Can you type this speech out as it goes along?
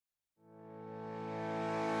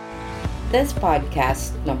This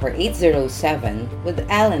podcast, number 807, with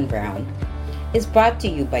Alan Brown, is brought to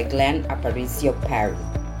you by Glenn Aparicio Parry,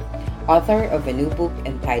 author of a new book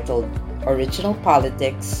entitled Original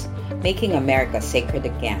Politics: Making America Sacred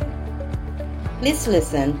Again. Please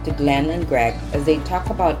listen to Glenn and Greg as they talk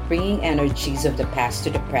about bringing energies of the past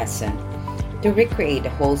to the present to recreate a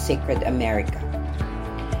whole sacred America.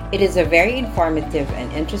 It is a very informative and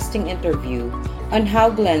interesting interview on how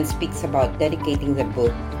Glenn speaks about dedicating the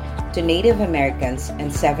book to Native Americans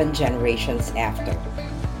and 7 generations after.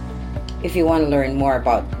 If you want to learn more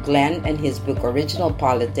about Glenn and his book Original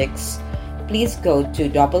Politics, please go to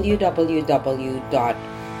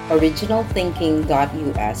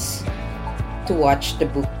www.originalthinking.us to watch the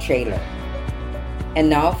book trailer. And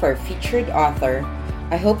now for our featured author,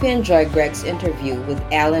 I hope you enjoy Greg's interview with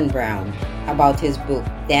Alan Brown about his book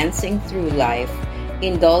Dancing Through Life,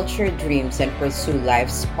 Indulge Your Dreams and Pursue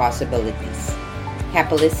Life's Possibilities.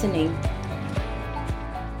 Happy listening.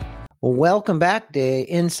 Welcome back to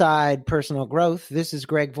Inside Personal Growth. This is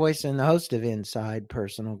Greg Voisin, the host of Inside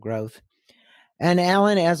Personal Growth. And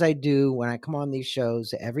Alan, as I do when I come on these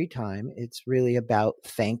shows every time, it's really about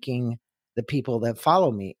thanking the people that follow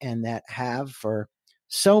me and that have for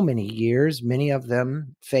so many years, many of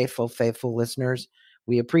them faithful listeners.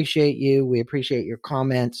 We appreciate you. We appreciate your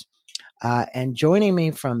comments. And joining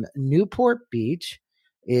me from Newport Beach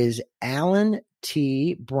is Alan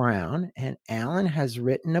T. Brown, and Alan has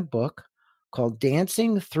written a book called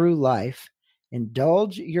Dancing Through Life,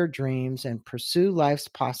 Indulge Your Dreams and Pursue Life's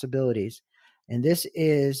Possibilities. And this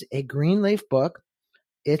is a Greenleaf book.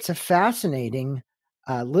 It's a fascinating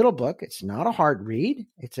little book. It's not a hard read.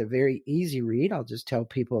 It's a very easy read. I'll just tell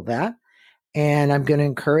people that. And I'm going to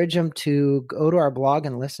encourage them to go to our blog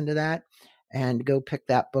and listen to that and go pick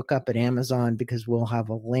that book up at Amazon, because we'll have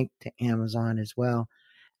a link to Amazon as well.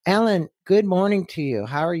 Alan, good morning to you.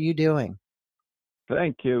 How are you doing?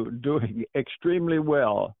 Thank you. Doing extremely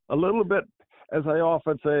well. A little bit, as I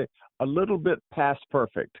often say, a little bit past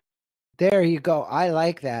perfect. There you go. I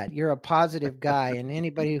like that. You're a positive guy, and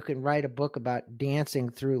anybody who can write a book about dancing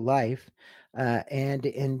through life and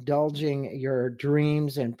indulging your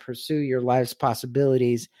dreams and pursue your life's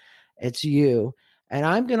possibilities, it's you. And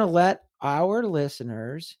I'm going to let our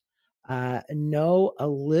listeners know a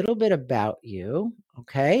little bit about you,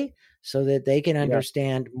 okay, so that they can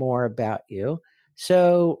understand more about you.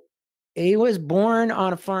 So he was born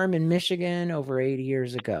on a farm in Michigan over 80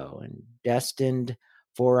 years ago and destined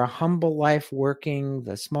for a humble life, working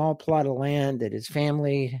the small plot of land that his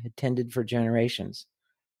family had tended for generations.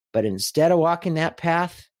 But instead of walking that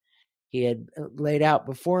path he had laid out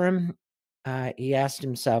before him, he asked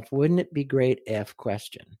himself, wouldn't it be great if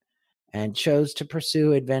question, and chose to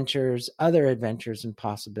pursue other adventures and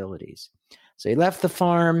possibilities. So he left the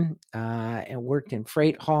farm and worked in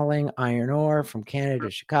freight hauling iron ore from Canada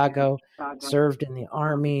to Chicago, served in the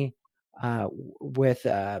Army with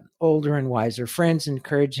older and wiser friends,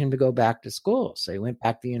 encouraged him to go back to school. So he went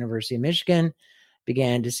back to the University of Michigan,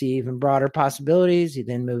 began to see even broader possibilities. He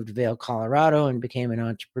then moved to Vail, Colorado, and became an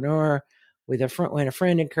entrepreneur when a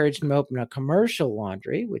friend encouraged him to open a commercial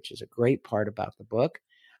laundry, which is a great part about the book.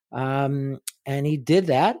 And he did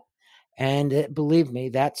that. And believe me,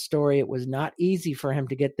 that story, it was not easy for him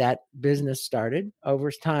to get that business started.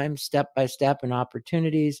 Over time, step by step and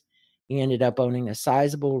opportunities, he ended up owning a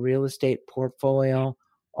sizable real estate portfolio.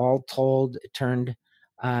 All told, it turned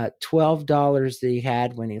 $12 that he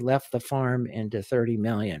had when he left the farm into $30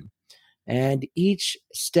 million. And each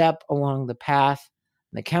step along the path,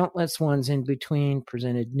 the countless ones in between,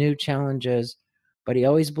 presented new challenges, but he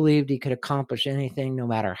always believed he could accomplish anything, no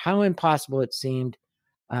matter how impossible it seemed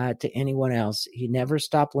to anyone else. He never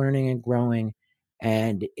stopped learning and growing,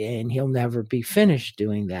 and he'll never be finished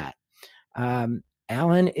doing that.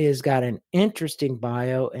 Alan has got an interesting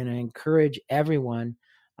bio, and I encourage everyone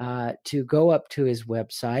to go up to his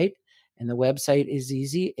website. And the website is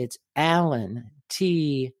easy. It's Alan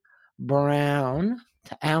T. Brown,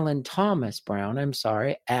 Alan Thomas Brown. I'm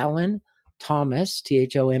sorry, Alan Thomas,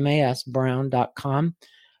 THOMAS, Brown.com.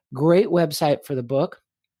 Great website for the book.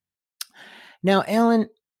 Now, Alan,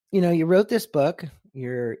 you wrote this book.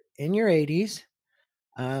 You're in your 80s.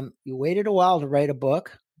 You waited a while to write a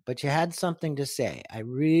book, but you had something to say. I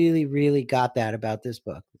really, really got that about this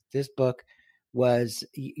book. This book was,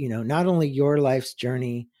 not only your life's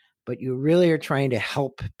journey, but you really are trying to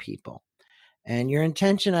help people. And your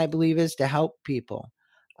intention, I believe, is to help people.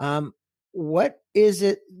 What is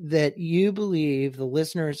it that you believe the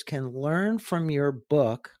listeners can learn from your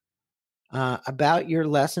book about your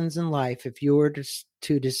lessons in life, if you were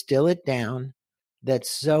to distill it down, that's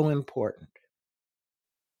so important?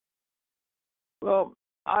 Well,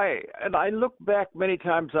 I look back many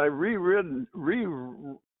times. I reread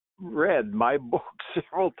my book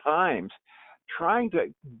several times, trying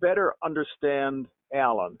to better understand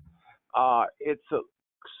Alan. It's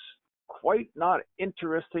quite not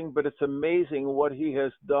interesting, but it's amazing what he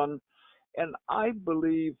has done. And I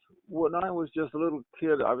believe when I was just a little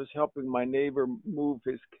kid, I was helping my neighbor move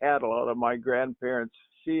his cattle out of my grandparents'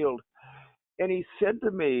 field. And he said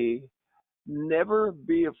to me, never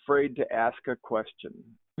be afraid to ask a question.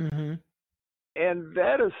 Mm-hmm. And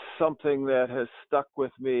that is something that has stuck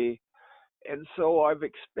with me. And so I've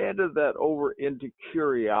expanded that over into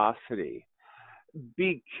curiosity.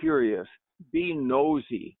 Be curious, be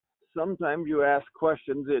nosy. Sometimes you ask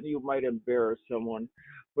questions that you might embarrass someone,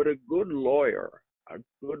 but a good lawyer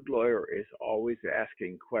is always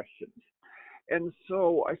asking questions. And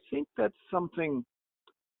so I think that's something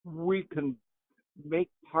we can make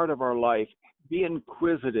part of our life. Be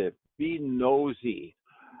inquisitive, be nosy,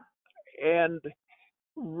 and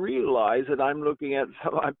realize that I'm looking at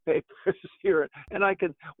some of my papers here, and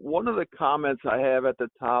one of the comments I have at the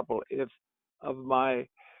top of my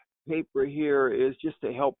paper here is just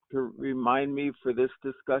to help to remind me for this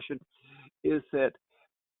discussion is that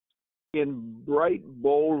in bright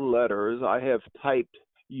bold letters I have typed,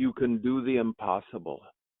 you can do the impossible.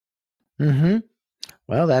 Mm-hmm.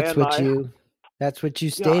 Well, that's And what you yeah,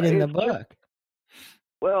 state in the it's just, book.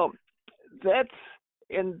 well, that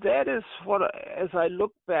is what, as I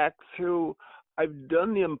look back through, I've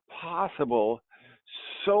done the impossible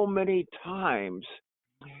so many times.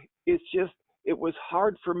 It's just, it was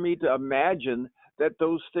hard for me to imagine that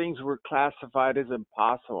those things were classified as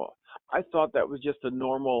impossible. I thought that was just a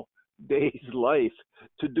normal day's life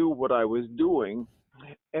to do what I was doing.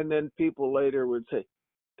 And then people later would say,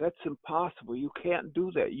 that's impossible. You can't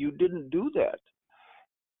do that. You didn't do that.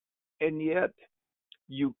 And yet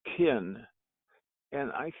you can.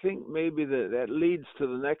 And I think maybe that leads to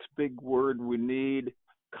the next big word we need,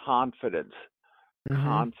 confidence. Mm-hmm.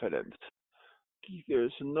 Confidence.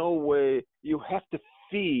 There's no way. You have to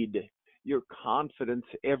feed your confidence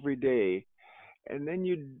every day. And then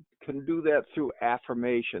you can do that through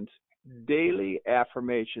affirmations, daily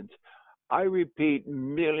affirmations. I repeat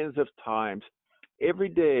millions of times every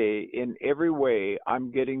day in every way,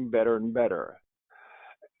 I'm getting better and better.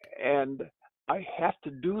 And I have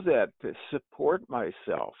to do that to support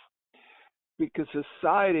myself because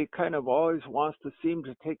society kind of always wants to seem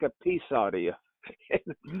to take a piece out of you.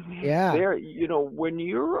 Yeah. There, when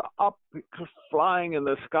you're up flying in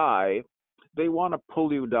the sky, they want to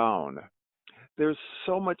pull you down. There's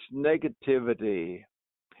so much negativity,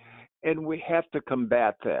 and we have to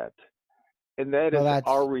combat that. And that is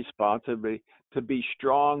our responsibility to be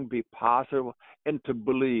strong, be positive, and to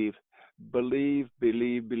believe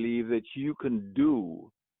that you can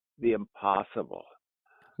do the impossible.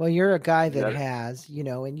 Well, you're a guy that has,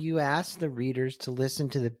 and you ask the readers to listen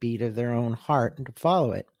to the beat of their own heart and to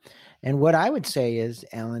follow it. And what I would say is,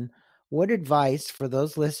 Alan, what advice for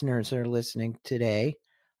those listeners that are listening today,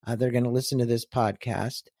 they're going to listen to this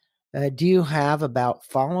podcast, do you have about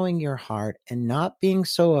following your heart and not being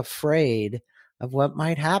so afraid of what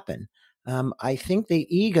might happen? I think the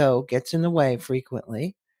ego gets in the way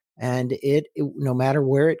frequently, and it no matter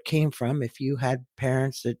where it came from, if you had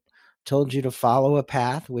parents that told you to follow a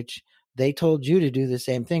path, which they told you to do the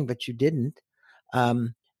same thing, but you didn't,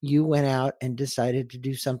 you went out and decided to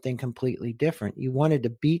do something completely different. You wanted to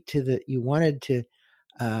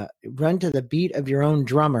run to the beat of your own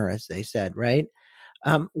drummer, as they said, right?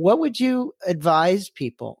 What would you advise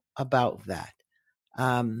people about that?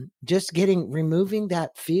 Just removing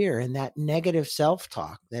that fear and that negative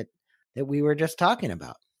self-talk that we were just talking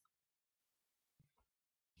about.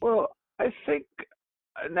 Well, I think,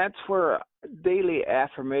 and that's where daily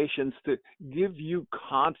affirmations to give you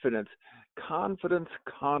confidence,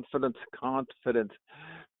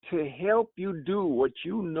 to help you do what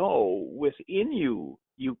you know within you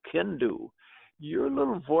can do. Your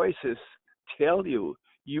little voices tell you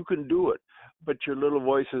can do it, but your little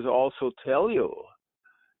voices also tell you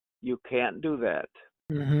can't do that.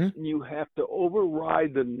 Mm-hmm. You have to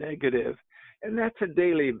override the negative, and that's a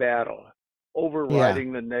daily battle,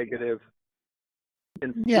 overriding the negative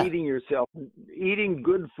and feeding yourself, eating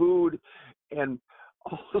good food. And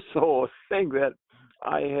also a thing that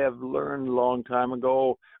I have learned a long time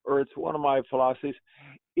ago, or it's one of my philosophies,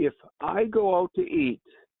 if I go out to eat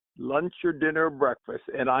lunch or dinner or breakfast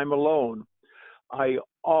and I'm alone, I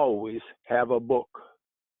always have a book.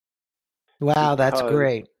 Wow, that's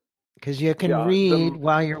great. Because you can read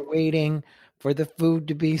while you're waiting for the food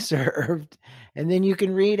to be served, and then you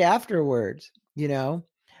can read afterwards,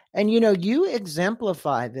 And you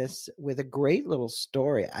exemplify this with a great little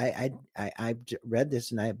story. I read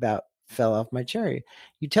this and I about fell off my chair.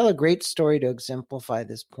 You tell a great story to exemplify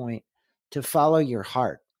this point, to follow your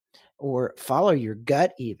heart or follow your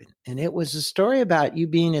gut even. And it was a story about you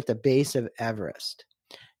being at the base of Everest.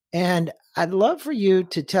 And I'd love for you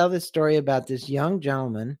to tell this story about this young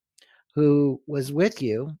gentleman who was with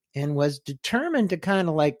you and was determined to kind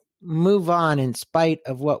of like move on in spite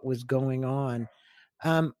of what was going on.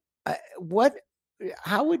 Um, what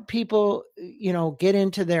how would people get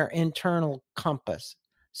into their internal compass,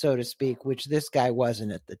 so to speak, which this guy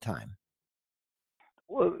wasn't at the time?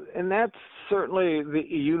 Well, and that's certainly the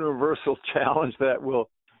universal challenge that will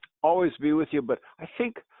always be with you. But I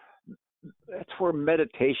think that's where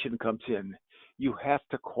meditation comes in. You have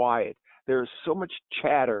to quiet. There's so much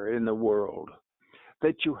chatter in the world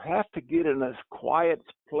that you have to get in a quiet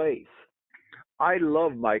place. I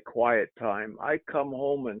love my quiet time. I come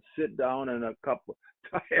home and sit down in I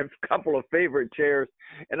have a couple of favorite chairs,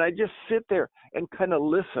 and I just sit there and kind of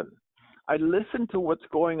listen. I listen to what's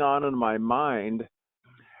going on in my mind,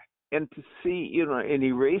 and to see, and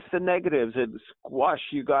erase the negatives and squash.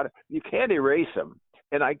 You can't erase them.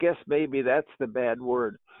 And I guess maybe that's the bad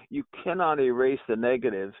word. You cannot erase the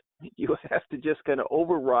negatives. You have to just kind of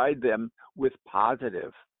override them with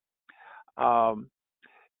positive.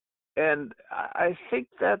 And I think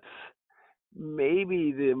that's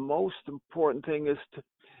maybe the most important thing, is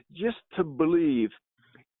to believe.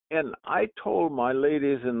 And I told my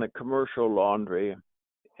ladies in the commercial laundry,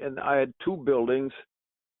 and I had 2 buildings,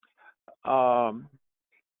 and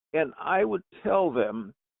I would tell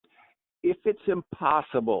them, if it's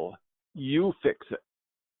impossible, you fix it.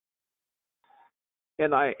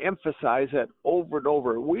 And I emphasize that over and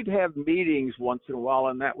over. We'd have meetings once in a while,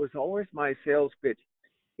 and that was always my sales pitch.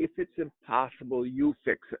 If it's impossible, you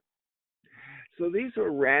fix it. So these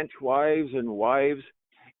are ranch wives and wives.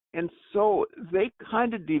 And so they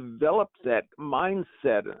kind of developed that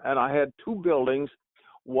mindset. And I had 2 buildings,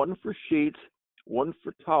 one for sheets, one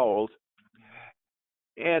for towels.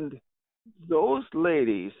 And those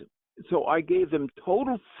ladies, so I gave them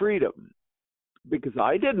total freedom, because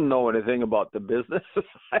I didn't know anything about the business.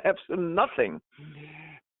 I have nothing.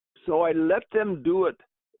 So I let them do it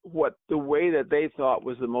the way that they thought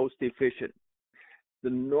was the most efficient. The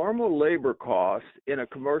normal labor cost in a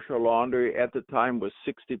commercial laundry at the time was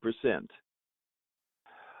 60%.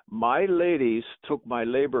 My ladies took my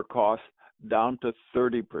labor costs down to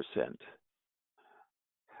 30%.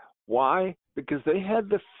 Why? Because they had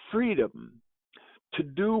the freedom to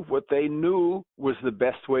do what they knew was the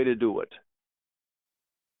best way to do it.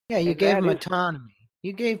 Yeah, you gave them autonomy.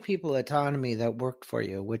 You gave people autonomy that worked for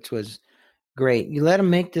you, which was great. You let them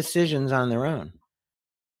make decisions on their own.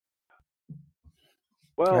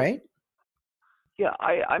 Well, right? Yeah,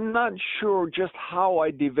 I'm not sure just how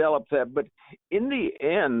I developed that, but in the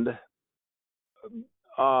end,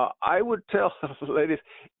 I would tell the ladies,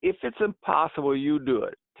 if it's impossible, you do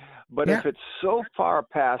it. But if it's so far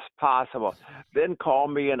past possible, then call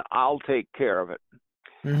me and I'll take care of it.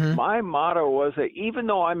 Mm-hmm. My motto was that even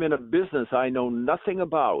though I'm in a business I know nothing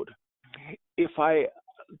about,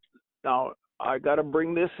 now I got to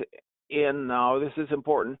bring this in now, this is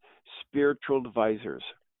important, spiritual advisors.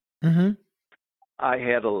 Mm-hmm. I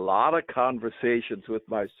had a lot of conversations with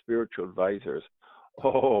my spiritual advisors.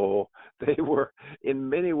 Oh, they were, in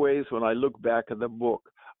many ways, when I look back at the book,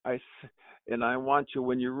 and I want you,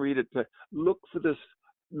 when you read it, to look for this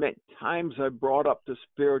times I brought up the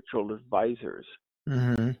spiritual advisors.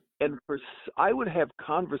 Mm-hmm. And I would have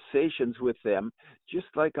conversations with them just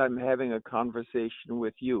like I'm having a conversation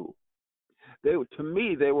with you. To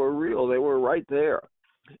me, they were real. They were right there.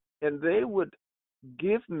 And they would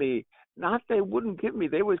give me, they wouldn't give me,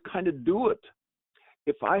 they would kind of do it.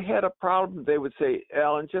 If I had a problem, they would say,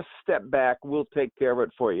 Alan, just step back. We'll take care of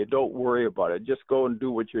it for you. Don't worry about it. Just go and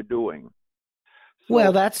do what you're doing. So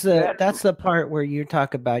well, that's the part where you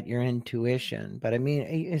talk about your intuition. But I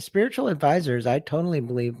mean, spiritual advisors, I totally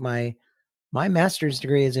believe my master's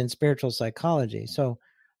degree is in spiritual psychology. So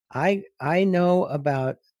I know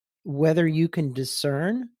about whether you can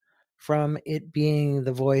discern from it being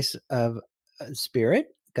the voice of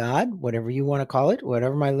spirit, God, whatever you want to call it,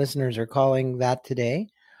 whatever my listeners are calling that today,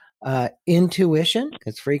 intuition,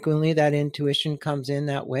 because frequently that intuition comes in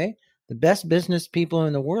that way. The best business people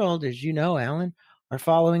in the world, as you know, Alan, are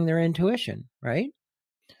following their intuition, right?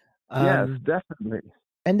 Yes, definitely.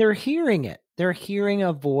 And they're hearing it. They're hearing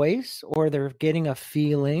a voice, or they're getting a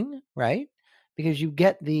feeling, right? Because you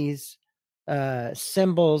get these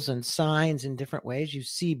symbols and signs in different ways. You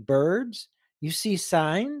see birds, you see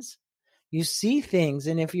signs, You see things,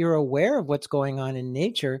 and if you're aware of what's going on in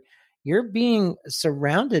nature, you're being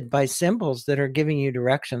surrounded by symbols that are giving you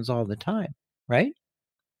directions all the time, right?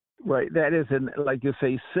 Right. That is, and like you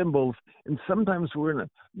say, symbols. And sometimes we're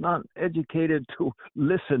not educated to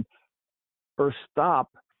listen or stop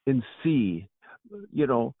and see.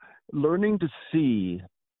 Learning to see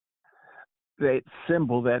that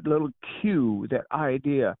symbol, that little cue, that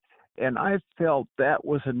idea. And I felt that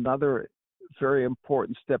was another very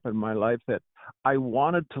important step in my life, that I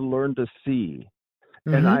wanted to learn to see.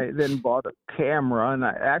 And I then bought a camera, and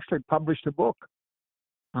I actually published a book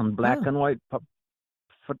on black and white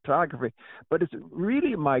photography. But it's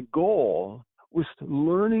really, my goal was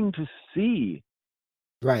learning to see.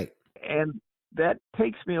 Right. And that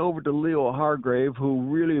takes me over to Leo Hargrave, who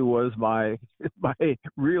really was my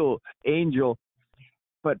real angel.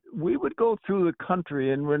 But we would go through the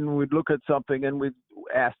country, and when we'd look at something and we'd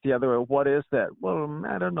ask the other, what is that? Well,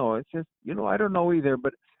 I don't know. It's just, I don't know either.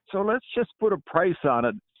 But so let's just put a price on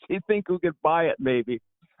it. You think we could buy it maybe.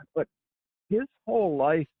 But his whole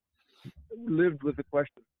life lived with the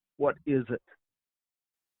question, what is it?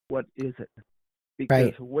 What is it?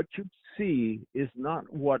 Because what you see is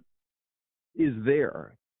not what is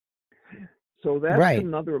there. So that's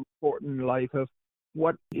another important life of,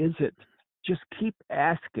 what is it? Just keep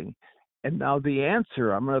asking. And now the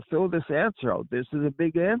answer, I'm going to throw this answer out. This is a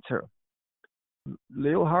big answer.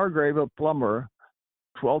 Leo Hargrave, a plumber,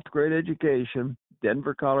 12th grade education,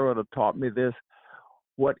 Denver, Colorado, taught me this.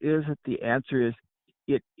 What is it? The answer is,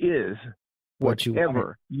 it is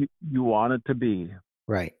whatever you want it to be.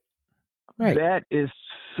 Right. That is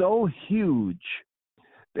so huge.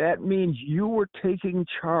 That means you were taking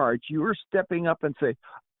charge. You were stepping up and say,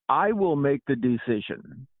 I will make the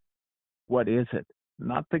decision. What is it?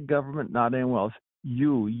 Not the government, not anyone else.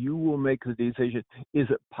 You will make the decision. Is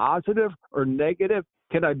it positive or negative?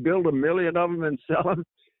 Can I build 1 million of them and sell them?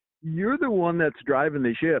 You're the one that's driving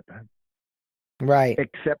the ship. Right.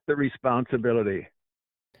 Accept the responsibility.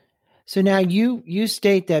 So now you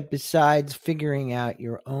state that besides figuring out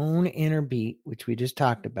your own inner beat, which we just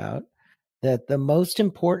talked about, that the most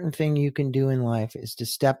important thing you can do in life is to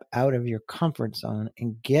step out of your comfort zone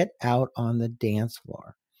and get out on the dance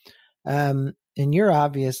floor. And you're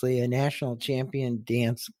obviously a national champion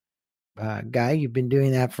dance guy. You've been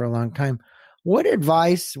doing that for a long time. What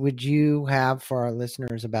advice would you have for our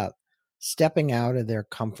listeners about stepping out of their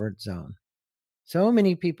comfort zone? So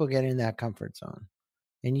many people get in that comfort zone,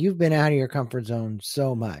 and you've been out of your comfort zone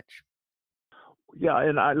so much. Yeah,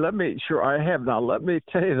 and I have now. Let me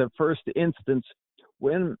tell you the first instance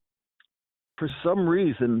when, for some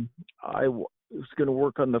reason, I was going to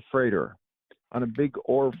work on the freighter, on a big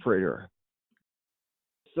ore freighter.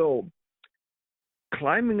 So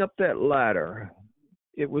climbing up that ladder,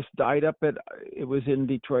 it was in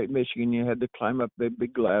Detroit, Michigan. You had to climb up the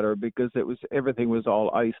big ladder because everything was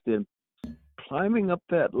all iced in. Climbing up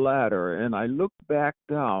that ladder, and I looked back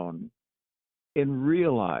down and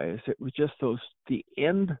realized it was just the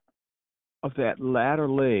end of that ladder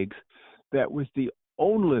legs that was the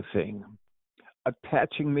only thing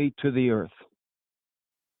attaching me to the earth.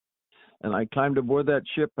 And I climbed aboard that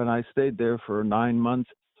ship, and I stayed there for 9 months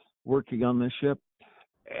working on the ship.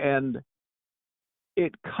 And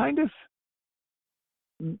it kind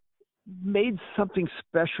of made something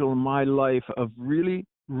special in my life of really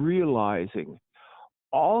realizing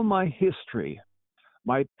all my history,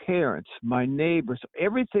 my parents, my neighbors,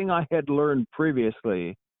 everything I had learned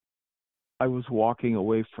previously, I was walking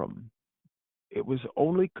away from. It was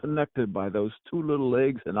only connected by those two little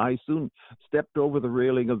legs, and I soon stepped over the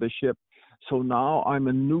railing of the ship. So now I'm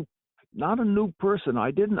not a new person.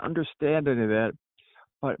 I didn't understand any of that,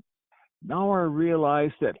 but now I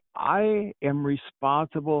realize that I am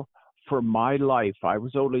responsible for my life. I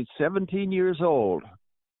was only 17 years old,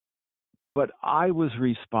 but I was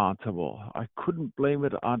responsible. I couldn't blame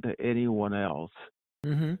it onto anyone else.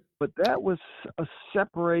 Mm-hmm. But that was a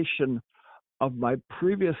separation of my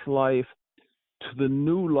previous life to the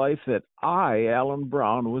new life that I, Alan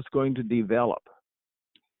Brown, was going to develop.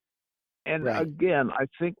 And again, I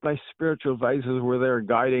think my spiritual advisors were there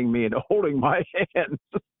guiding me and holding my hand.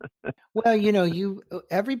 Well,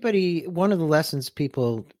 everybody, one of the lessons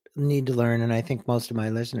people need to learn, and I think most of my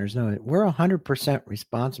listeners know it, we're 100%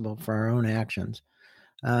 responsible for our own actions.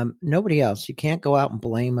 Nobody else. You can't go out and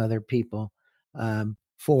blame other people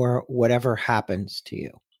for whatever happens to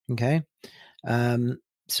you. Okay.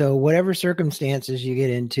 So whatever circumstances you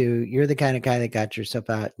get into, you're the kind of guy that got yourself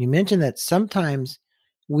out. You mentioned that sometimes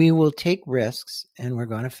we will take risks and we're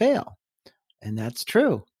going to fail. And that's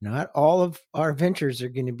true. Not all of our ventures are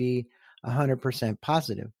going to be 100%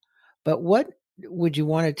 positive. But what would you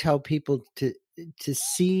want to tell people to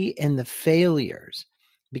see in the failures?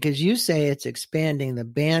 Because you say it's expanding the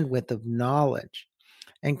bandwidth of knowledge.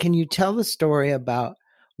 And can you tell the story about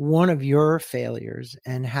one of your failures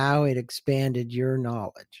and how it expanded your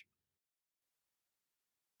knowledge?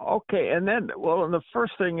 Okay, and then, well, and the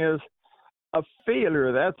first thing is a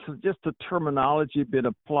failure. That's just a terminology been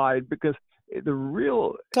applied because the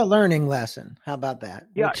real. It's a learning lesson. How about that?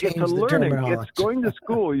 Yeah, it's a learning. It's going to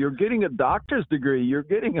school. You're getting a doctor's degree. You're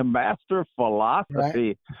getting a master of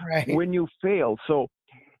philosophy right. when you fail. So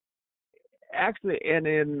actually, and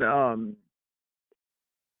in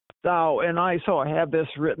Tao, and I have this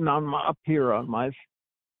written on up here on my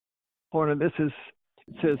corner. It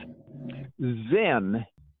says, Zen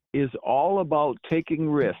is all about taking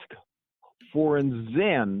risk. For in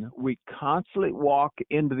Zen, we constantly walk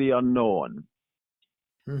into the unknown.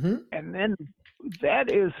 Mm-hmm. And then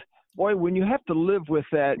that is, boy, when you have to live with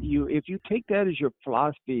that, if you take that as your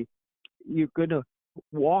philosophy, you're going to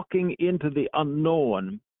walking into the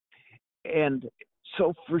unknown. And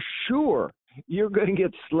so for sure, you're going to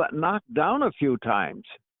get knocked down a few times.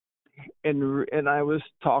 And I was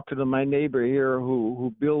talking to my neighbor here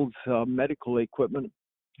who builds medical equipment.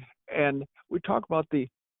 And we talk about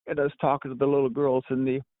and I was talking to the little girls, and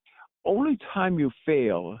the only time you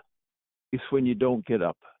fail is when you don't get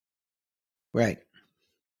up. Right.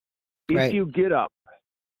 If you get up,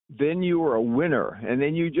 then you are a winner, and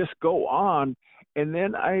then you just go on. And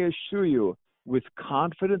then I assure you, with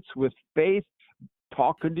confidence, with faith,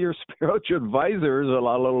 talking to your spiritual advisors a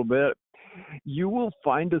little bit, you will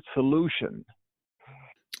find a solution.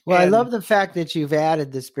 Well, I love the fact that you've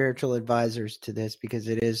added the spiritual advisors to this because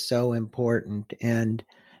it is so important. And,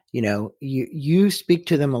 you speak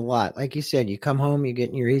to them a lot. Like you said, you come home, you get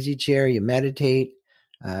in your easy chair, you meditate,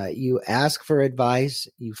 you ask for advice,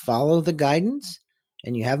 you follow the guidance,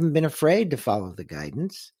 and you haven't been afraid to follow the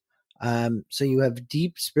guidance. So you have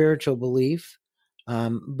deep spiritual belief.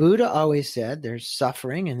 Buddha always said there's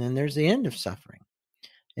suffering and then there's the end of suffering.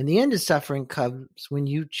 And the end of suffering comes when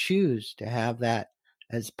you choose to have that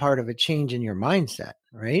as part of a change in your mindset,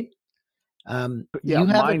 right?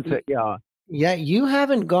 Mindset, yeah. Yeah, you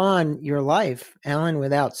haven't gone your life, Alan,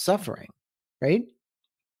 without suffering, right?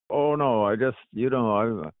 Oh, no, I just,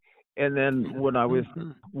 and then when I was,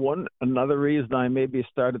 another reason I maybe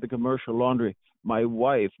started the commercial laundry, my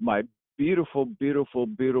wife, my beautiful, beautiful,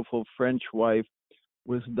 beautiful French wife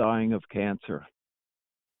was dying of cancer.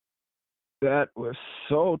 That was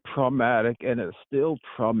so traumatic, and it's still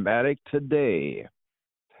traumatic today.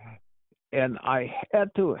 And I had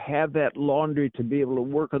to have that laundry to be able to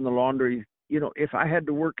work on the laundry. If I had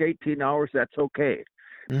to work 18 hours, that's okay,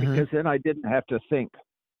 because then I didn't have to think.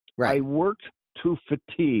 Right. I worked to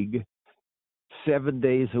fatigue 7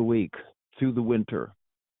 days a week through the winter.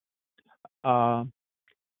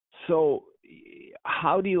 So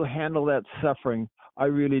how do you handle that suffering? I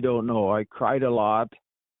really don't know. I cried a lot,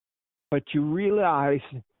 but you realize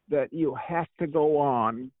that you have to go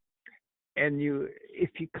on. And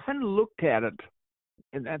if you kind of looked at it,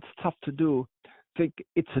 and that's tough to do, think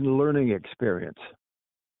it's a learning experience.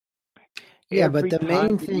 Yeah, but the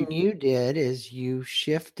main thing you did is you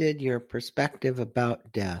shifted your perspective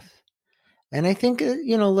about death. And I think,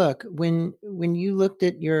 look, when you looked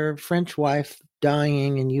at your French wife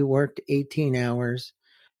dying and you worked 18 hours,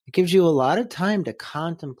 it gives you a lot of time to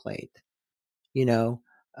contemplate,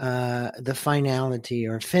 the finality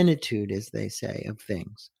or finitude, as they say, of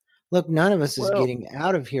things. Look, none of us is getting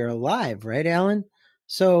out of here alive, right, Alan?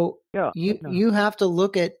 So you have to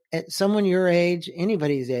look at someone your age,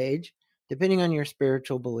 anybody's age, depending on your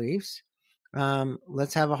spiritual beliefs.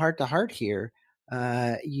 Let's have a heart-to-heart here.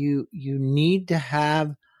 You need to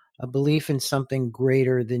have a belief in something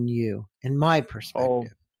greater than you, in my perspective. Oh,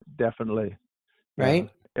 definitely. Right?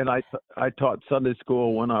 Yeah. And I taught Sunday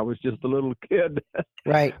school when I was just a little kid.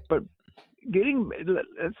 Right. But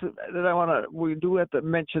we do have to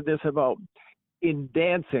mention this about in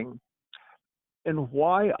dancing and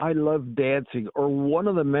why I love dancing, or one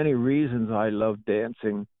of the many reasons I love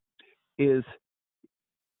dancing is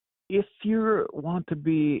if you want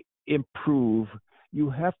to improve, you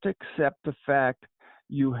have to accept the fact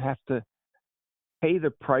you have to pay the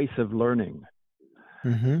price of learning.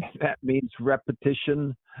 Mm-hmm. That means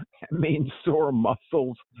repetition. It means sore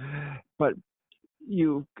muscles. But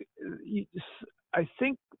I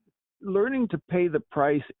think learning to pay the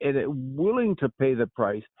price and willing to pay the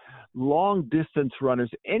price, long distance runners,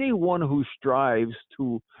 anyone who strives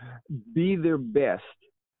to be their best,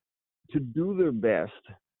 to do their best,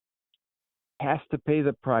 has to pay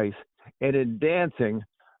the price. And in dancing,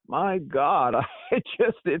 my God,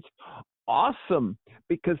 it's awesome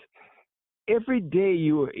because every day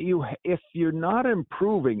you if you're not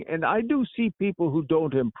improving, and I do see people who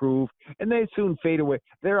don't improve and they soon fade away.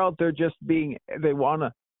 They're out there just they want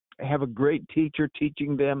to have a great teacher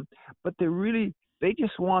teaching them, but they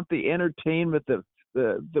just want the entertainment,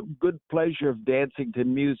 the good pleasure of dancing to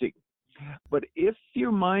music. But if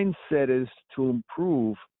your mindset is to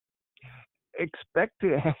improve, expect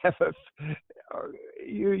to have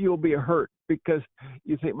you'll be hurt, because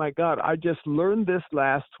you think, my God, I just learned this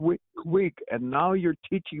last week and now you're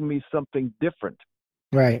teaching me something different.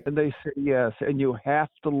 Right. And they say yes, and you have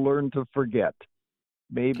to learn to forget.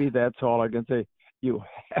 Maybe that's all I can say. You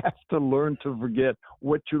have to learn to forget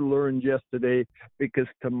what you learned yesterday, because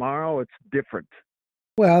tomorrow it's different.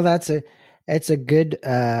 Well, it's a good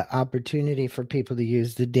opportunity for people to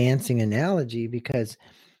use the dancing analogy, because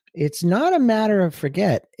it's not a matter of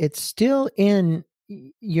forget. It's still in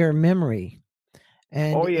your memory.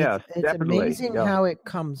 And Oh yes, it's definitely. amazing Yeah. how it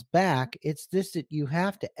comes back. It's this that you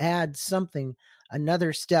have to add something,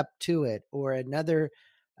 another step to it, or another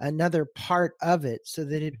part of it, so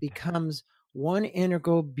that it becomes one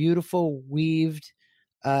integral, beautiful, weaved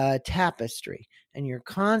tapestry. And you're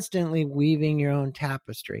constantly weaving your own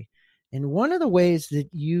tapestry. And one of the ways that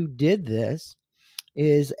you did this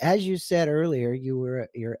is, as you said earlier,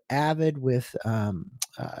 you're avid with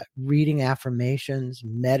reading affirmations,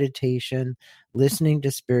 meditation, listening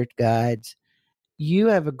to spirit guides. You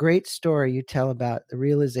have a great story you tell about the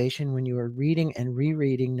realization when you were reading and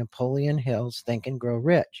rereading Napoleon Hill's Think and Grow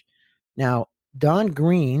Rich. Now, Don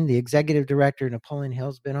Green, the executive director of Napoleon Hill,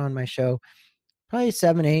 has been on my show probably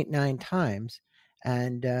 7, 8, 9 times.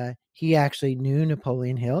 And he actually knew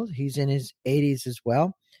Napoleon Hill. He's in his 80s as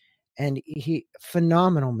well. And he,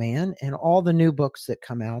 phenomenal man. And all the new books that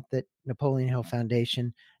come out that Napoleon Hill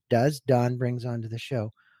Foundation does, Don brings onto the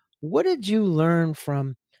show. What did you learn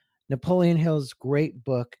from Napoleon Hill's great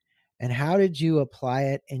book, and how did you apply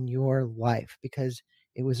it in your life? Because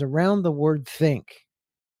it was around the word think.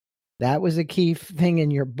 That was a key thing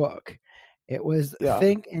in your book. It was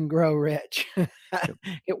think and grow rich.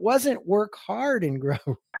 It wasn't work hard and grow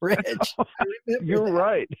rich. You're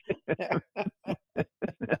right.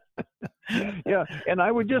 Yeah, and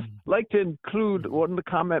I would just like to include one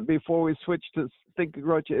comment before we switch to Think and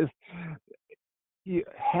Grow Rich is, you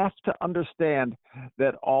have to understand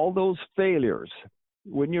that all those failures,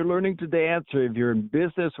 when you're learning to dance, or if you're in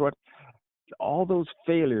business, all those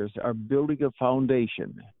failures are building a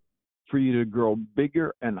foundation for you to grow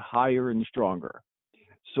bigger and higher and stronger.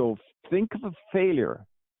 So think of a failure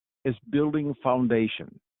as building a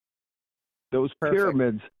foundation. Those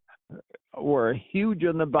pyramids were huge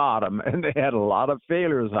on the bottom, and they had a lot of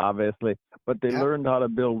failures, obviously, but they learned how to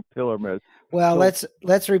build pyramids. Well,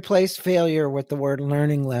 let's replace failure with the word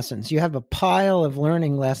learning lessons. You have a pile of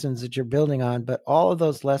learning lessons that you're building on, but all of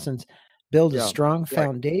those lessons build a strong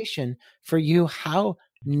foundation for you how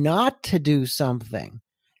not to do something.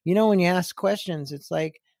 You know, when you ask questions, it's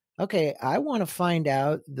like, okay, I want to find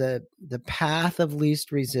out the path of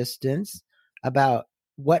least resistance about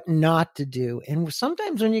what not to do. And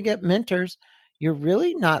sometimes when you get mentors, you're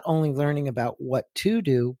really not only learning about what to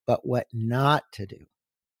do, but what not to do.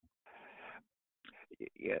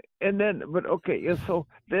 Yeah, and then,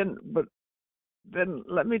 then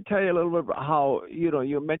let me tell you a little bit about how,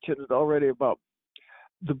 you mentioned it already about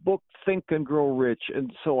the book Think and Grow Rich.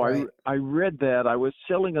 And so I read that. I was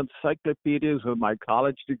selling encyclopedias with my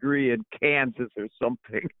college degree in Kansas or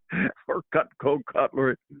something, or Cutco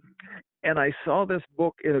Cutlery. And I saw this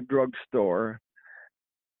book in a drugstore.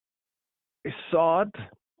 I saw it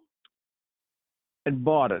and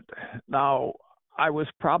bought it. Now, I was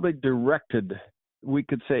probably directed. We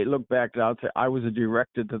could say, look back now and say, I was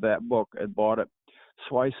directed to that book and bought it.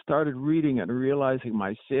 So I started reading it and realizing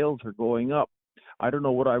my sales are going up. I don't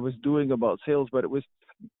know what I was doing about sales, but it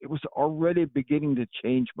was already beginning to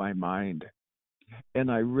change my mind.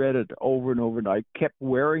 And I read it over and over, and I kept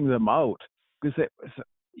wearing them out, because it was,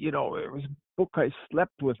 it was a book I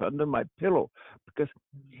slept with under my pillow.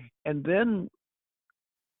 And then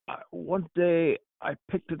one day I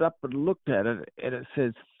picked it up and looked at it, and it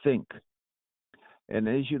says think. And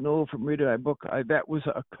as you know from reading my book, that was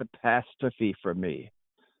a catastrophe for me,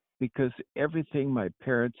 because everything my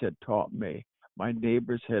parents had taught me, my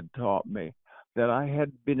neighbors had taught me, that I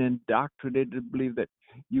had been indoctrinated to believe that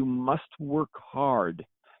you must work hard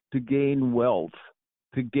to gain wealth,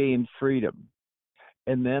 to gain freedom.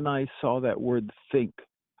 And then I saw that word think,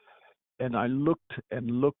 and I looked and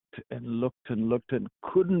looked and looked and looked and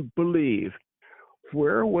couldn't believe,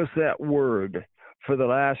 where was that word for the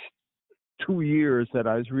last 2 years that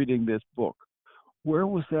I was reading this book? Where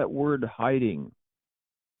was that word hiding?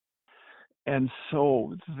 And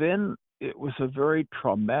so then it was a very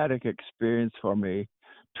traumatic experience for me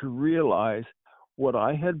to realize what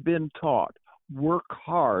I had been taught: work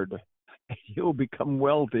hard and you'll become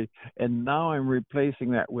wealthy. And now I'm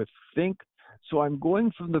replacing that with think. So I'm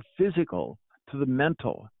going from the physical to the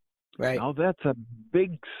mental. Right. Now that's a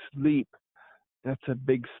big leap. That's a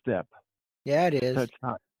big step. Yeah, it is. That's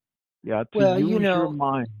not, yeah, to Well, use your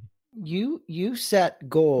mind. You set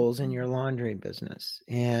goals in your laundry business,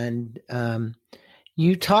 and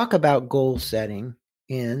you talk about goal setting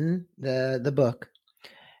in the book.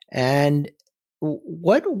 And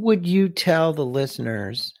what would you tell the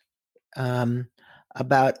listeners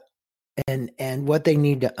about and what they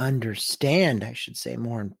need to understand, I should say,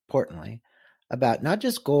 more importantly, about not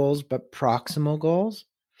just goals but proximal goals?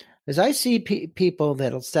 Because I see people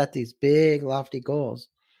that'll set these big lofty goals,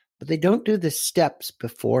 but they don't do the steps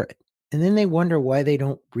before it, and then they wonder why they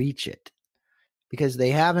don't reach it, because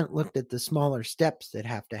they haven't looked at the smaller steps that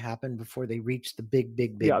have to happen before they reach the big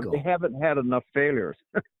Yeah, goal. they haven't had enough failures.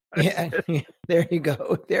 Yeah, there you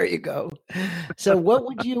go. There you go. So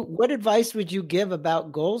what advice would you give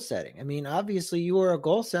about goal setting? I mean, obviously you are a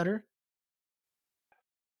goal setter.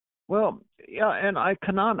 Well, yeah, and I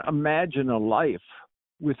cannot imagine a life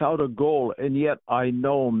without a goal, and yet I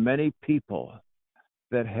know many people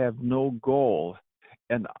that have no goal,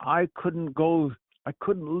 and I couldn't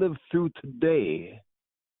live through today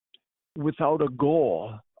without a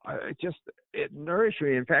goal. It nourished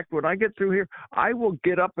me. In fact, when I get through here, I will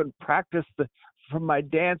get up and practice from my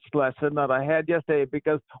dance lesson that I had yesterday,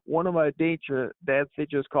 because one of my dance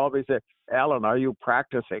teachers called me and said, "Alan, are you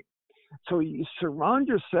practicing?" So you surround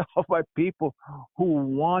yourself by people who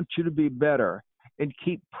want you to be better and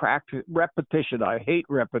keep repetition. I hate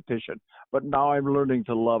repetition, but now I'm learning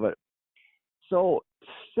to love it. So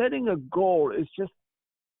setting a goal is just,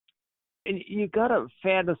 and you got to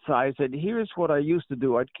fantasize it. Here's what I used to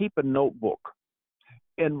do. I'd keep a notebook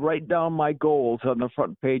and write down my goals on the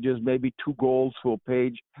front pages, maybe 2 goals full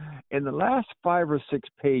page. In the last 5 or 6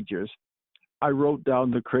 pages, I wrote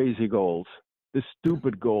down the crazy goals, the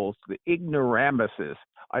stupid goals, the ignoramuses.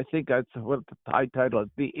 I think that's what the title is,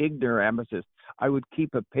 the ignoramuses. I would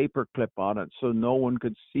keep a paper clip on it so no one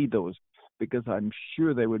could see those, because I'm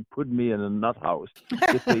sure they would put me in a nut house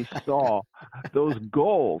if they saw those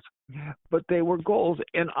goals. But they were goals,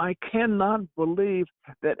 and I cannot believe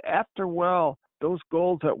that after a while, those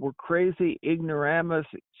goals that were crazy, ignoramus,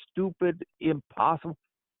 stupid, impossible,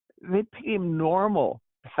 they became normal.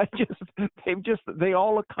 They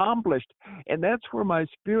all accomplished. And that's where my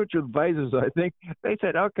spiritual advisors, I think, they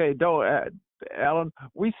said, "Okay, don't, Alan,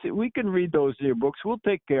 we can read those in your books. We'll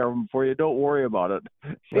take care of them for you. Don't worry about it."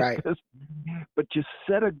 Right. But you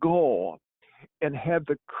set a goal and have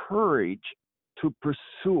the courage to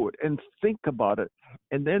pursue it and think about it,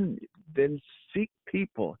 and then seek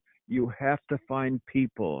people. You have to find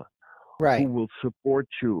people who will support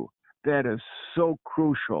you. That is so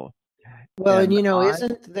crucial. Well, and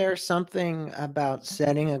isn't there something about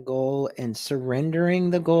setting a goal and surrendering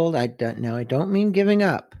the goal? I don't mean giving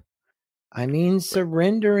up. I mean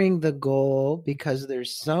surrendering the goal, because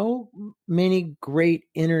there's so many great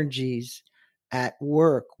energies at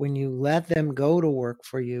work when you let them go to work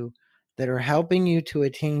for you that are helping you to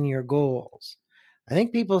attain your goals. I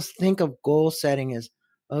think people think of goal setting as,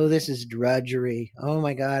 oh, this is drudgery. Oh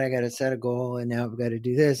my God, I got to set a goal, and now I've got to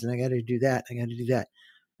do this, and I got to do that. I got to do that.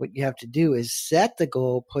 What you have to do is set the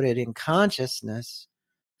goal, put it in consciousness,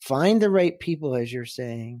 find the right people, as you're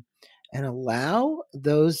saying, and allow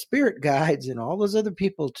those spirit guides and all those other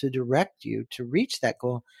people to direct you to reach that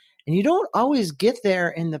goal. And you don't always get there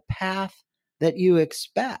in the path that you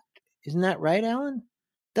expect. Isn't that right, Alan?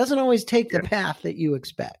 Doesn't always take the path that you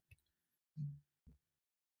expect.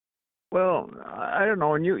 Well, I don't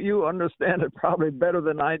know, and you understand it probably better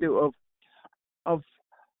than I do of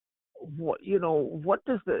what, what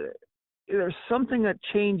does there's something that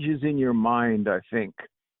changes in your mind, I think.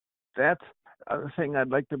 That's a thing I'd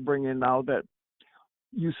like to bring in now, that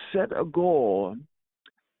you set a goal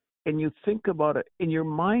and you think about it and your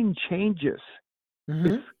mind changes.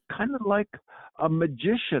 Mm-hmm. It's kind of like a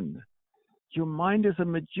magician. Your mind is a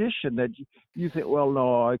magician that you think, well,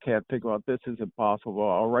 no, I can't think about this. Is impossible.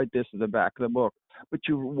 I'll write this in the back of the book. But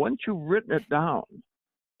once you've written it down,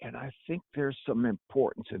 and I think there's some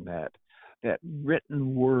importance in that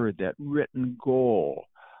written word, that written goal.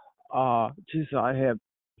 I have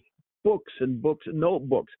books and books and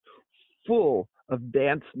notebooks full of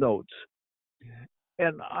dance notes.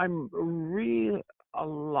 And I'm realize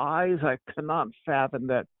I cannot fathom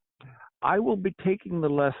that I will be taking the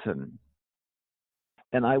lesson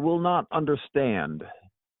and I will not understand.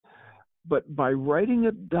 But by writing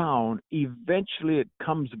it down, eventually it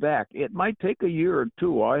comes back. It might take a year or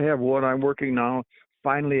two. I have one I'm working now.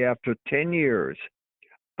 Finally, after 10 years,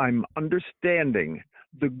 I'm understanding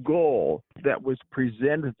the goal that was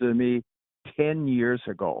presented to me 10 years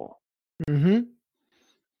ago. Mm-hmm.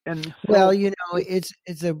 And so, well,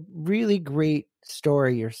 it's a really great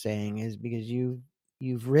story you're saying, is because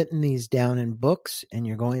you've written these down in books and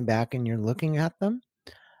you're going back and you're looking at them.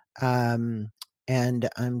 And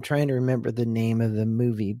I'm trying to remember the name of the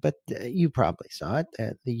movie, but you probably saw it.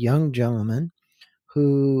 The young gentleman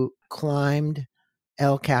who climbed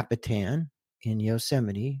El Capitan in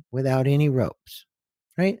Yosemite without any ropes,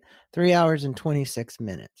 right? 3 hours and 26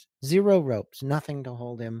 minutes, 0 ropes, nothing to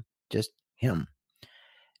hold him, just him.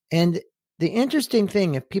 And the interesting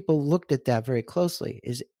thing, if people looked at that very closely,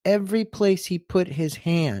 is every place he put his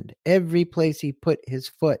hand, every place he put his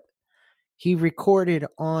foot, he recorded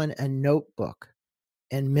on a notebook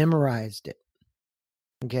and memorized it.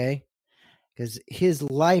 Okay? Because his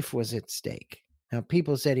life was at stake. Now,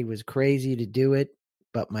 people said he was crazy to do it,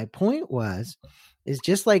 but my point is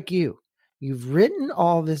just like you've written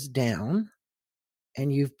all this down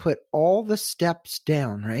and you've put all the steps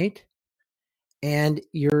down, right? And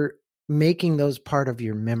you're making those part of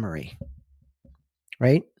your memory,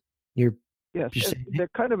 right? yes, they're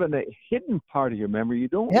kind of in a hidden part of your memory. You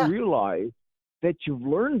don't realize that you've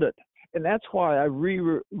learned it. And that's why I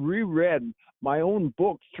reread my own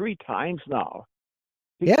book 3 times now.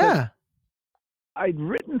 Yeah. I'd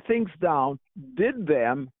written things down, did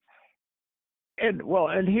them,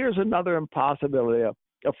 and here's another impossibility.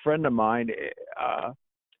 A friend of mine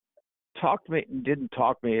didn't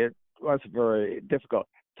talk me, it was very difficult,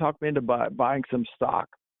 talked me into buying some stock,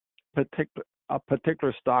 a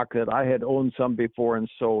particular stock that I had owned some before and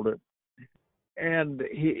sold it. And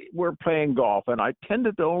we're playing golf, and I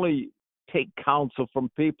tended to only take counsel from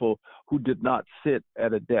people who did not sit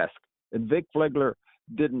at a desk. And Vic Flegler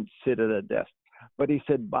didn't sit at a desk. But he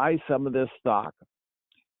said, buy some of this stock,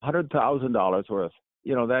 $100,000 worth.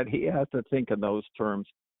 That he has to think in those terms.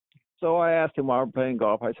 So I asked him while we're playing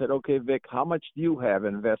golf, I said, okay, Vic, how much do you have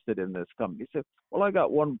invested in this company? He said, well, I got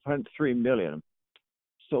 $1.3 million.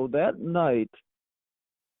 So that night,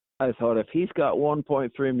 I thought, if he's got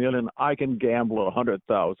 $1.3 million, I can gamble $100,000.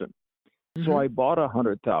 Mm-hmm. So I bought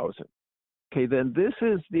 $100,000. Okay, then this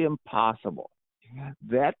is the impossible.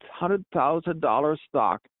 That $100,000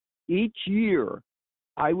 stock, each year,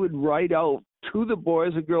 I would write out to the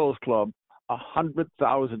Boys and Girls Club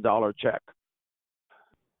 $100,000 check.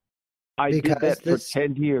 I did that for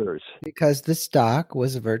 10 years. Because the stock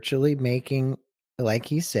was virtually making, like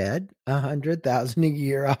he said, $100,000 a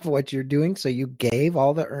year off what you're doing. So you gave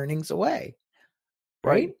all the earnings away.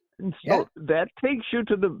 Right? And so that takes you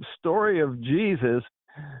to the story of Jesus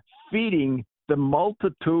feeding the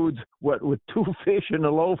multitudes with 2 fish and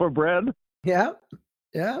a loaf of bread. Yeah.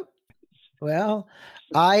 Yeah. Well,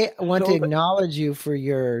 I want to acknowledge you for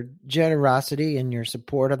your generosity and your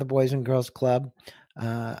support of the Boys and Girls Club.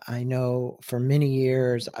 I know for many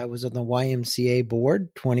years I was on the YMCA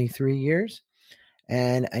board, 23 years,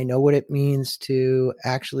 and I know what it means to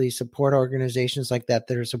actually support organizations like that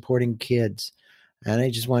are supporting kids. And I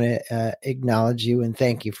just want to acknowledge you and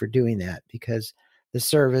thank you for doing that, because the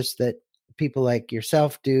service that people like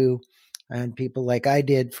yourself do and people like I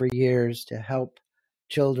did for years to help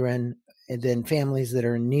children and then families that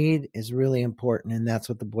are in need is really important. And that's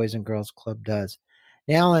what the Boys and Girls Club does.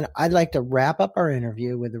 Now, Alan, I'd like to wrap up our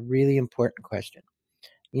interview with a really important question.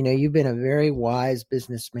 You've been a very wise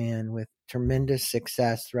businessman with tremendous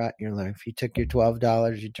success throughout your life. You took your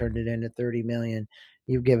 $12, you turned it into $30 million.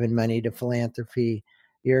 You've given money to philanthropy.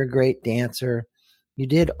 You're a great dancer. You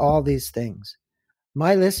did all these things.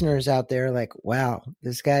 My listeners out there are like, wow,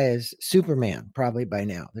 this guy is Superman, probably by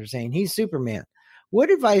now. They're saying he's Superman. What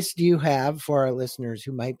advice do you have for our listeners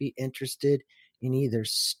who might be interested in either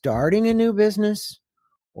starting a new business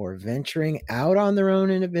or venturing out on their own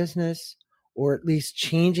in a business, or at least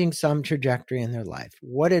changing some trajectory in their life?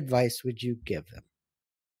 What advice would you give them?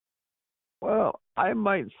 Well, I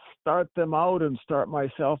might start them out and start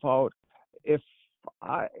myself out. If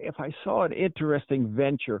I saw an interesting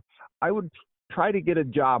venture, I would try to get a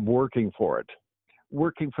job working for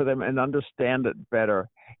them and understand it better.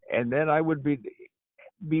 And then I would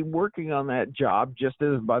be working on that job just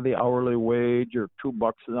as by the hourly wage or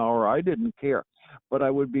 $2 an hour. I didn't care. But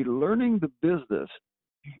I would be learning the business,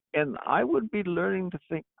 and I would be learning to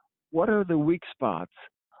think, what are the weak spots?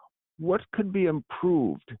 What could be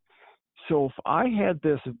improved? So if I had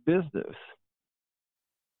this business,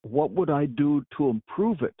 what would I do to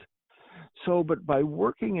improve it? So, but by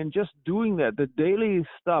working and just doing that, the daily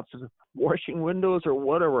stuff, washing windows or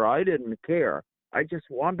whatever, I didn't care. I just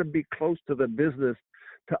wanted to be close to the business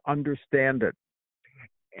to understand it.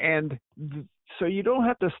 And so you don't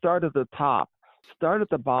have to start at the top. Start at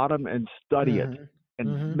the bottom and study it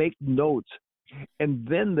and make notes. And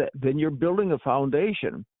then you're building a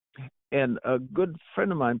foundation. And a good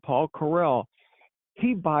friend of mine, Paul Carell,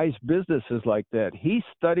 he buys businesses like that. He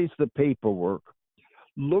studies the paperwork,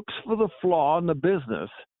 looks for the flaw in the business,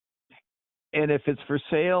 and if it's for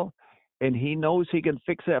sale and he knows he can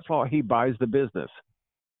fix that flaw, he buys the business.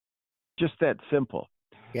 Just that simple.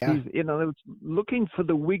 Yeah. He's, it's looking for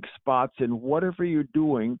the weak spots in whatever you're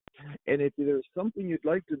doing. And if there's something you'd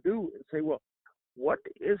like to do, say, well, what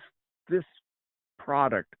is this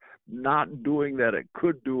product not doing that it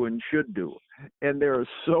could do and should do? And there are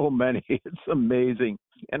so many. It's amazing.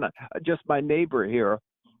 And just my neighbor here,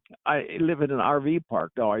 I live in an RV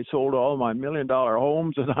park now. I sold all my $1 million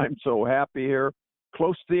homes, and I'm so happy here,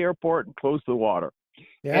 close to the airport and close to the water.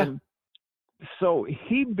 Yeah. And so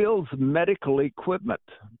he builds medical equipment.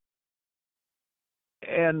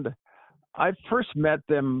 And I first met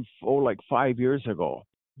them, like 5 years ago.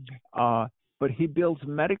 But he builds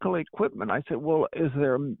medical equipment. I said, well, is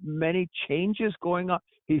there many changes going on?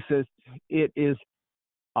 He says, it is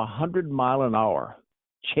 100-mile-an-hour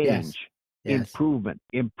change, yes.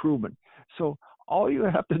 improvement. So all you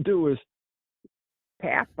have to do is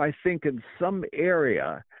tap, I think, in some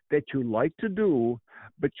area that you like to do,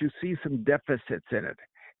 but you see some deficits in it.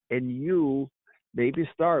 And you maybe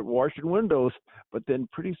start washing windows, but then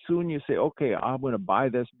pretty soon you say, okay, I'm going to buy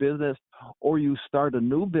this business, or you start a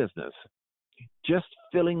new business. Just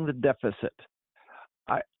filling the deficit.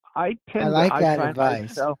 I like that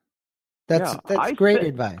advice. That's great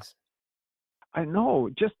advice. I know.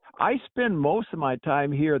 I spend most of my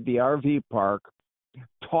time here at the RV park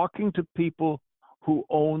talking to people who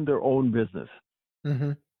own their own business.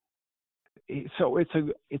 Mm-hmm. So it's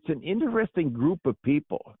an interesting group of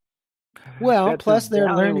people. Well, plus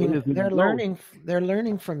they're learning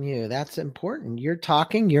from you. That's important. You're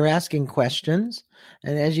talking, you're asking questions,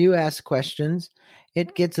 and as you ask questions,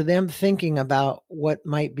 it gets them thinking about what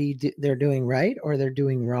might be they're doing right or they're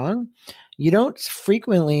doing wrong. You don't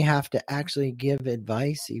frequently have to actually give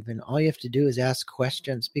advice. Even all you have to do is ask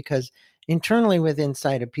questions, because internally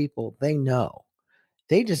inside of people, they know.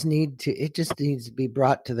 It just needs to be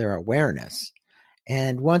brought to their awareness.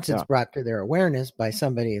 And once it's brought to their awareness by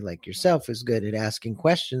somebody like yourself who's good at asking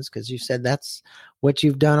questions, because you said that's what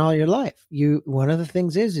you've done all your life. One of the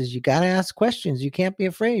things is you got to ask questions. You can't be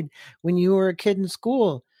afraid. When you were a kid in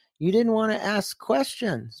school, you didn't want to ask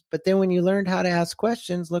questions. But then when you learned how to ask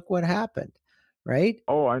questions, look what happened, right?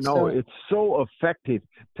 Oh, I know. It's so effective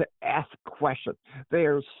to ask questions. They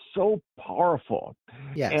are so powerful.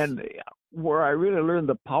 Yes. And where I really learned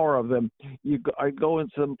the power of them, I go in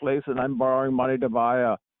some place and I'm borrowing money to buy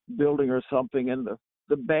a building or something, and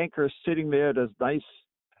the banker's sitting there at his nice,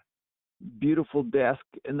 beautiful desk,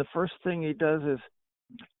 and the first thing he does is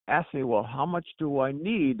ask me, well, how much do I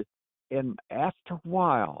need? And after a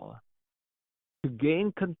while, to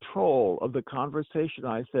gain control of the conversation,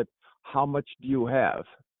 I said, how much do you have?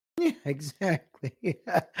 Yeah, exactly.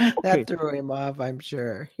 That threw him off, I'm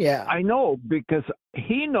sure. Yeah. I know, because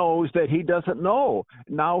he knows that he doesn't know.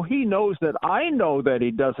 Now he knows that I know that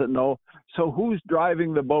he doesn't know. So who's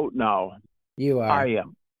driving the boat now? You are. I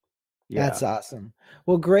am. Yeah. That's awesome.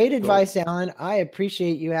 Well, great advice, Alan. I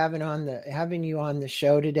appreciate you having you on the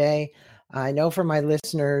show today. I know for my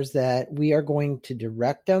listeners that we are going to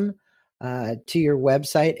direct them to your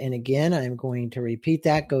website. And again, I'm going to repeat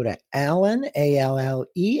that. Go to Allen,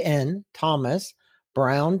 Allen, Thomas,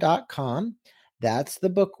 Brown.com. That's the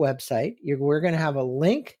book website. We're going to have a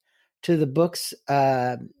link to the book's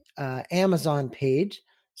Amazon page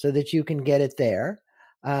so that you can get it there.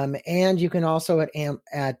 And you can also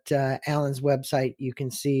at Alan's website, you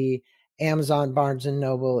can see Amazon, Barnes &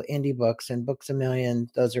 Noble, Indie Books, and Books A Million.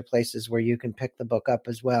 Those are places where you can pick the book up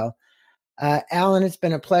as well. Alan, it's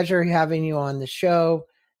been a pleasure having you on the show,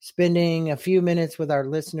 spending a few minutes with our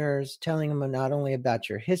listeners, telling them not only about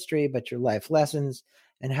your history, but your life lessons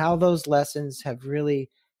and how those lessons have really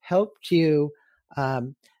helped you,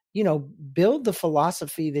 build the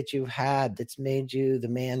philosophy that you've had that's made you the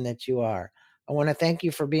man that you are. I want to thank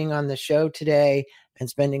you for being on the show today and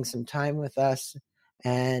spending some time with us,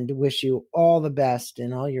 and wish you all the best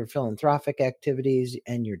in all your philanthropic activities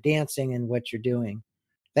and your dancing and what you're doing.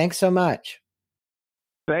 Thanks so much.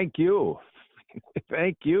 Thank you.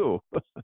 Thank you.